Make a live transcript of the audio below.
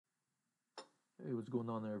Hey, what's going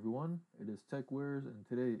on there, everyone? It is TechWares, and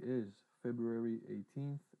today is February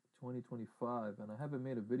 18th, 2025, and I haven't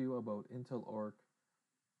made a video about Intel Arc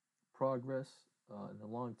progress in a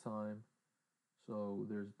long time, so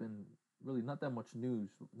there's been really not that much news,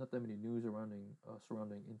 not that many news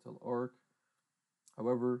surrounding Intel Arc.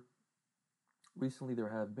 However, recently there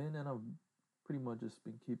have been, and I've pretty much just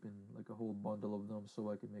been keeping like a whole bundle of them so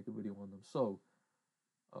I can make a video on them. So,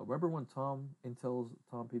 remember when Intel's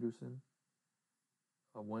Tom Peterson,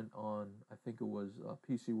 went on, I think it was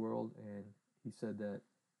PC World, and he said that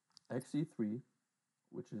Xe3,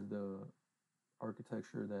 which is the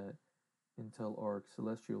architecture that Intel Arc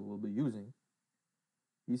Celestial will be using,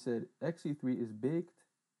 he said Xe3 is baked.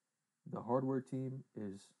 The hardware team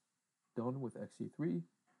is done with Xe3.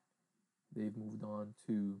 They've moved on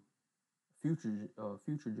to future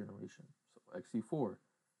generation, so Xe4.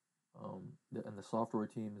 And the software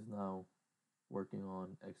team is now working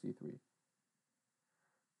on Xe3.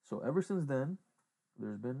 So ever since then,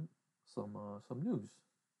 there's been some news.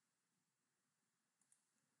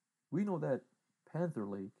 We know that Panther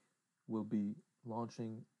Lake will be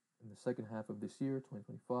launching in the second half of this year,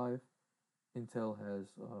 2025. Intel has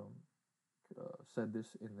said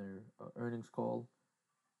this in their earnings call,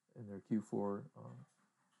 in their Q4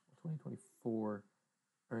 2024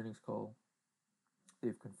 earnings call.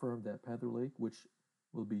 They've confirmed that Panther Lake, which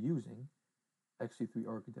will be using Xe3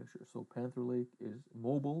 architecture. So Panther Lake is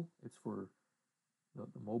mobile. It's for the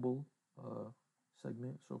mobile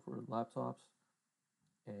segment, so for laptops.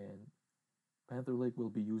 And Panther Lake will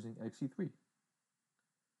be using Xe3.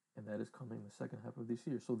 And that is coming the second half of this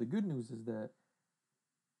year. So the good news is that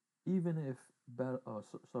even if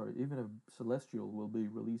Celestial will be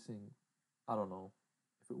releasing, I don't know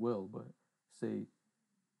if it will, but say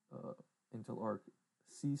Intel Arc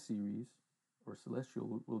C series or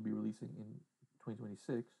Celestial will be releasing in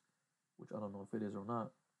 2026, which I don't know if it is or not,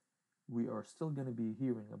 we are still going to be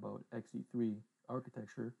hearing about Xe3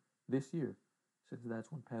 architecture this year, since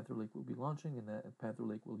that's when Panther Lake will be launching, and that Panther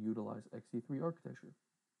Lake will utilize Xe3 architecture.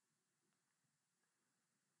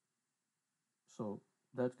 So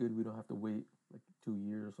that's good. We don't have to wait like 2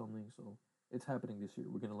 years or something. So it's happening this year.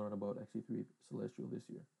 We're going to learn about Xe3 Celestial this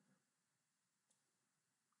year.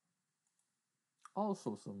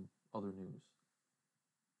 Also, some other news.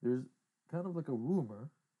 There's kind of like a rumor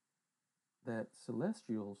that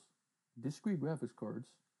Celestial's discrete graphics cards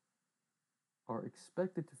are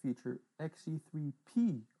expected to feature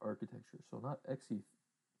Xe3P architecture. So not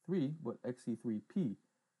Xe3, but Xe3P.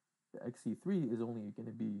 The Xe3 is only going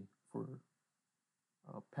to be for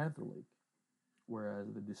Panther Lake,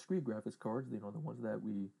 whereas the discrete graphics cards, the ones that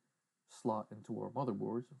we slot into our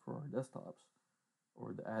motherboards for our desktops,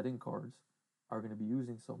 or the add-in cards, are going to be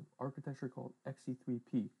using some architecture called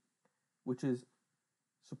Xe3P, which is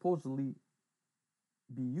supposedly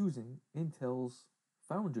be using Intel's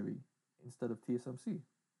Foundry instead of TSMC.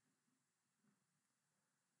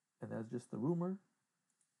 And that's just the rumor.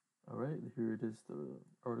 All right, here it is, the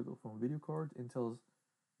article from Video Cards. Intel's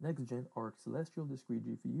next-gen Arc Celestial discrete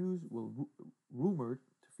GPUs will rumored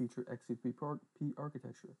to feature Xe3P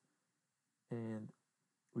architecture. And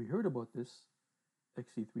we heard about this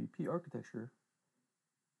Xe3P architecture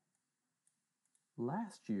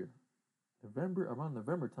last year, around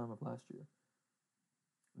November time of last year.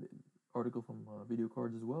 The article from Video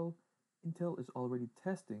Cards as well. Intel is already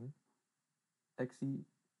testing Xe3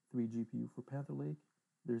 GPU for Panther Lake.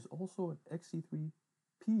 There's also an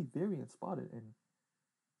Xe3P variant spotted, and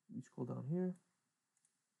you scroll down here.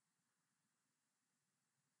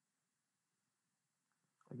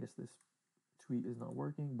 I guess this tweet is not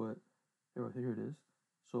working, but here it is.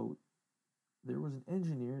 So there was an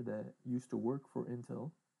engineer that used to work for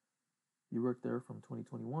Intel. He worked there from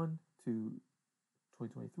 2021 to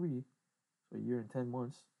 2023, so a year and 10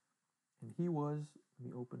 months. And he was, let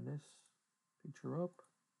me open this picture up.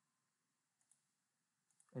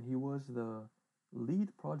 And he was the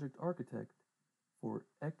lead project architect for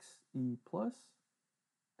Xe Plus,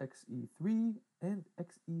 Xe3, and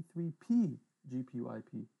Xe3P GPU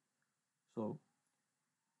IP. So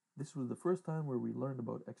this was the first time where we learned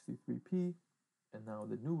about Xe3P, and now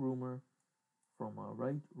the new rumor from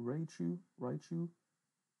Raichu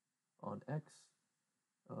on X.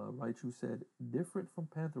 Raichu said, different from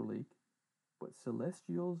Panther Lake, but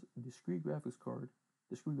Celestial's discrete graphics card,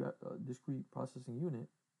 discrete processing unit,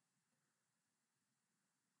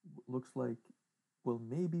 looks like will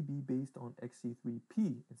maybe be based on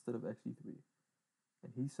Xe3P instead of Xe3.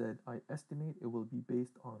 And he said, I estimate it will be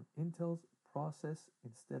based on Intel's process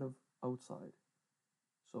instead of outside.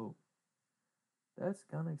 So that's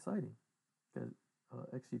kind of exciting, because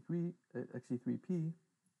Xe3P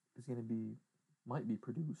is going to be might be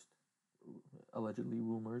produced, allegedly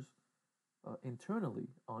rumors, internally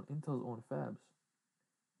on Intel's own fabs.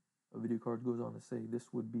 A video card goes on to say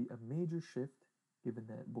this would be a major shift given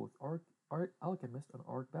that both Alchemist and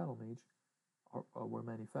Arc Battle Mage were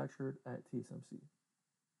manufactured at TSMC.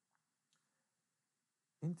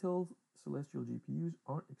 Intel's Celestial GPUs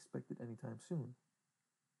aren't expected anytime soon.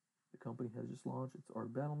 The company has just launched its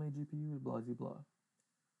Arc Battle Mage GPU, blah blah blah.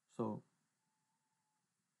 So,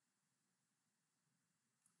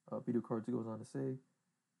 video cards goes on to say,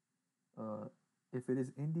 if it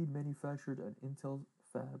is indeed manufactured at Intel's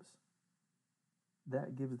fabs,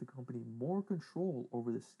 that gives the company more control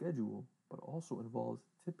over the schedule, but also involves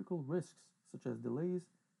typical risks such as delays,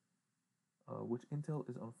 which Intel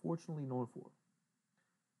is unfortunately known for.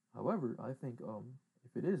 However, I think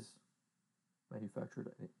if it is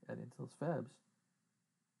manufactured at Intel's fabs,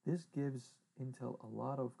 this gives Intel a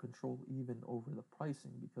lot of control even over the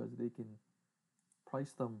pricing, because they can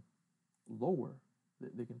price them lower.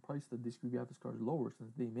 They can price the discrete graphics cards lower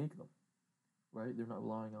since they make them, right? They're not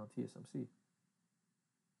relying on TSMC.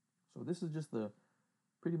 So this is just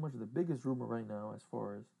pretty much the biggest rumor right now as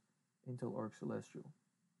far as Intel Arc Celestial.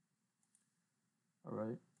 All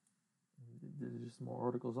right, there's just more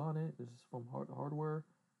articles on it. This is from Hardware.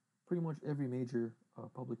 Pretty much every major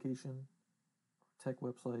publication, tech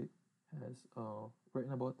website has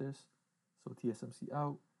written about this. So TSMC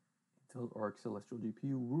out, Intel Arc Celestial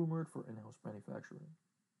GPU rumored for in-house manufacturing.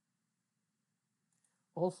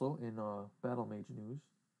 Also in Battle Mage news,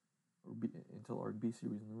 or Intel Arc B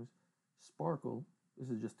series news, Sparkle, this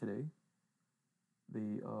is just today,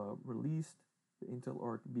 they released the Intel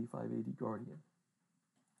Arc B580 Guardian.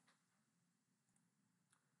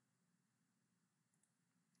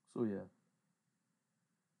 So yeah,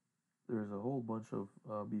 there's a whole bunch of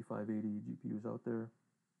B580 GPUs out there,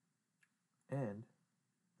 and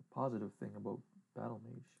the positive thing about Battle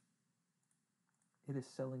Mage, it is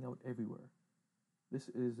selling out everywhere. This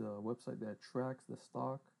is a website that tracks the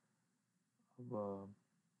stock of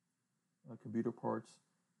computer parts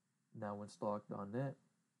now in stock.net,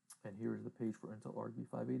 and here is the page for Intel Arc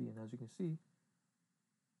B580, and as you can see,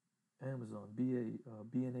 Amazon,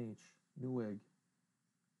 B&H, Newegg,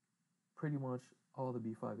 pretty much all the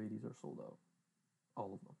B580s are sold out,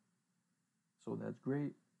 all of them. So that's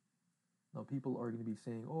great. Now people are going to be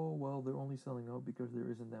saying, oh, well, they're only selling out because there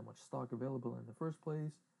isn't that much stock available in the first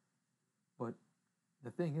place. But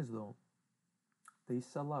the thing is, though, they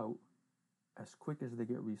sell out as quick as they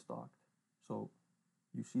get restocked. So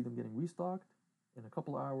you see them getting restocked, in a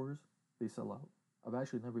couple of hours, they sell out. I've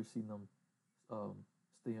actually never seen them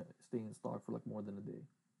stay in stock for like more than a day.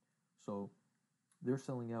 So they're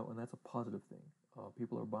selling out, and that's a positive thing.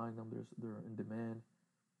 People are buying them, they're in demand,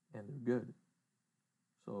 and they're good.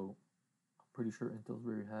 So I'm pretty sure Intel's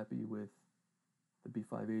very happy with the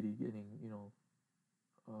B580 getting,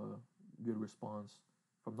 good response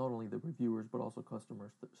from not only the reviewers but also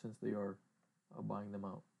customers, since they are buying them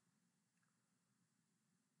out.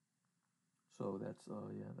 So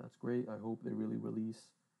that's great. I hope they really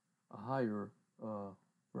release a higher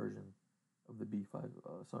version of the B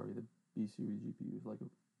series GPUs, like a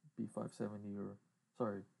B570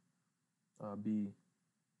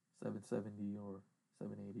 B770 or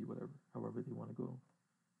 780, however they want to go,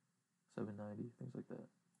 790, things like that.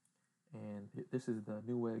 And this is the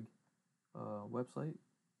Newegg website.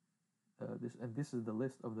 This is the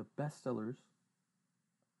list of the best sellers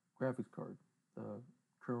graphics card, the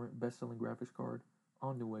current best-selling graphics card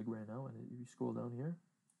on Newegg right now. And if you scroll down here,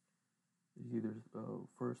 it's either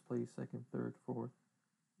first place, second, third, fourth.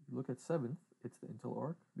 If you look at seventh, it's the Intel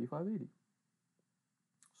Arc B580.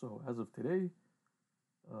 So as of today,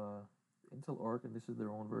 Intel Arc, and this is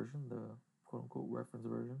their own version, the quote-unquote reference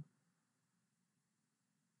version,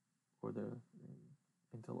 or the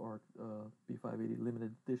Intel Arc B580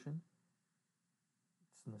 limited edition,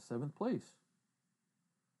 it's in the 7th place.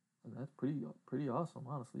 And that's pretty awesome,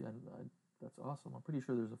 honestly. That's awesome. I'm pretty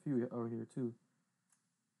sure there's a few over here too.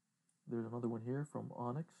 There's another one here from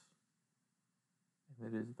Onyx,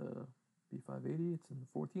 and it is the B580. It's in the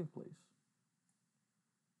 14th place.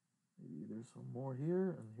 Maybe there's some more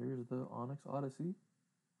here, and here's the Onyx Odyssey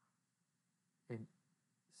in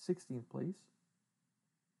 16th place.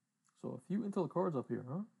 So a few Intel cards up here,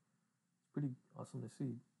 huh? It's pretty awesome to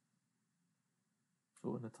see.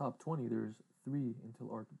 So in the top 20, there's 3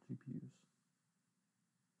 Intel Arc GPUs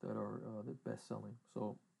that are the best selling.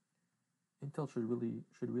 So Intel should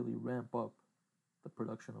really ramp up the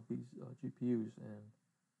production of these GPUs and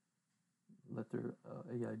let their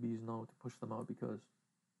AIBs know to push them out, because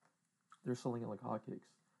they're selling it like hotcakes.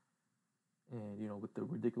 And with the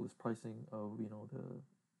ridiculous pricing of the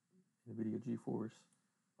NVIDIA GeForce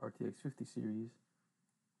RTX 50 series.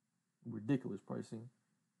 Ridiculous pricing.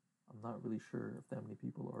 I'm not really sure if that many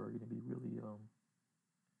people are going to be really,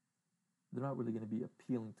 they're not really going to be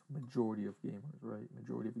appealing to majority of gamers, right?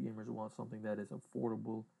 Majority of gamers want something that is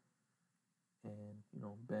affordable and, you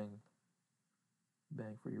know, bang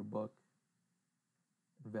for your buck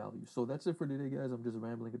value. So that's it for today, guys. I'm just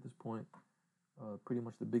rambling at this point. Pretty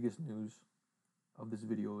much the biggest news of this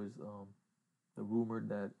video is the rumor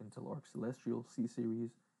that Intel Arc Celestial C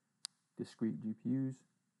series discrete GPUs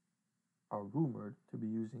are rumored to be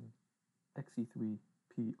using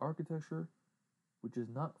Xe3P architecture, which is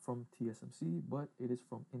not from TSMC, but it is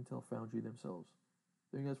from Intel Foundry themselves.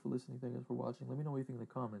 Thank you guys for listening. Thank you guys for watching. Let me know what you think in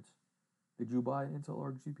the comments. Did you buy an Intel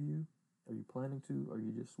Arc GPU? Are you planning to? Are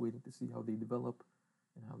you just waiting to see how they develop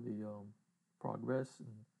and how they progress,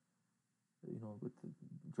 and you know, with the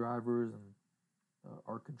drivers and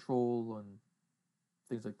arc control and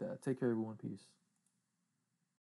things like that? Take care, everyone. Peace.